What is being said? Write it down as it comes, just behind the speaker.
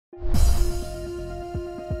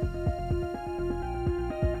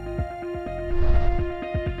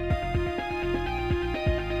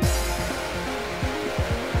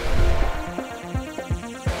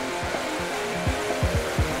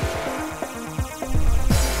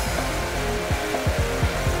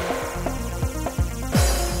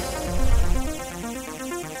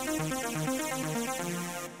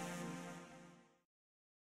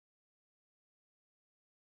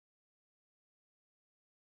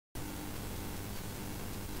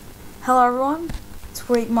Hello everyone,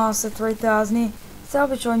 Tweakmaster3000 here. So I'll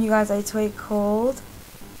be showing you guys a tweak called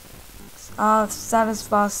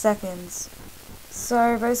StatusBarSeconds.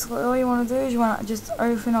 So basically all you want to do is you want to just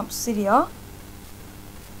open up Cydia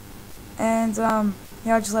and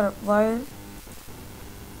yeah, just let it load.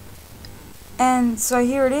 And so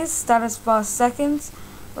here it is, StatusBarSeconds.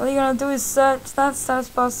 All you're going to do is search that,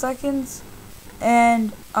 StatusBarSeconds,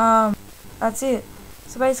 and that's it.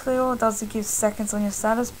 So basically all it does is give seconds on your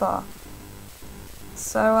status bar.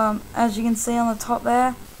 So as you can see on the top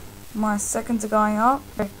there, my seconds are going up.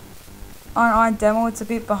 On iDemo it's a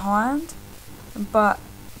bit behind, but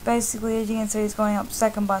basically as you can see it's going up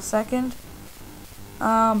second by second.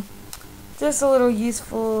 Just a little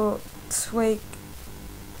useful tweak,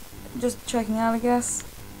 just checking out I guess.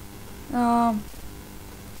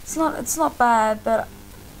 It's not bad, but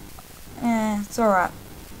it's alright.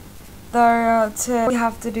 Though what you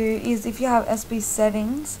have to do is, if you have SB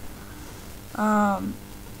settings, if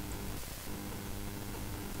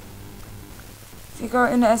you go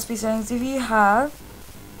into SB settings, if you have,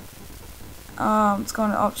 let's go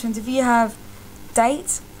into options. If you have date,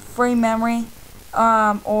 free memory,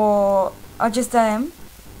 or just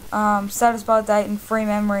status bar date and free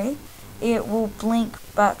memory, it will blink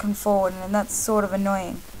back and forward, and that's sort of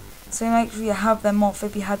annoying. So make sure you have them off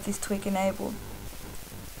if you have this tweak enabled.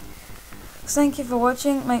 Thank you for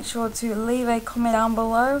watching. Make sure to leave a comment down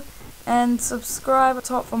below and subscribe up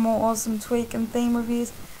top for more awesome tweak and theme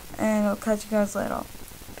reviews, and I'll catch you guys later.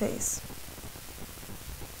 Peace.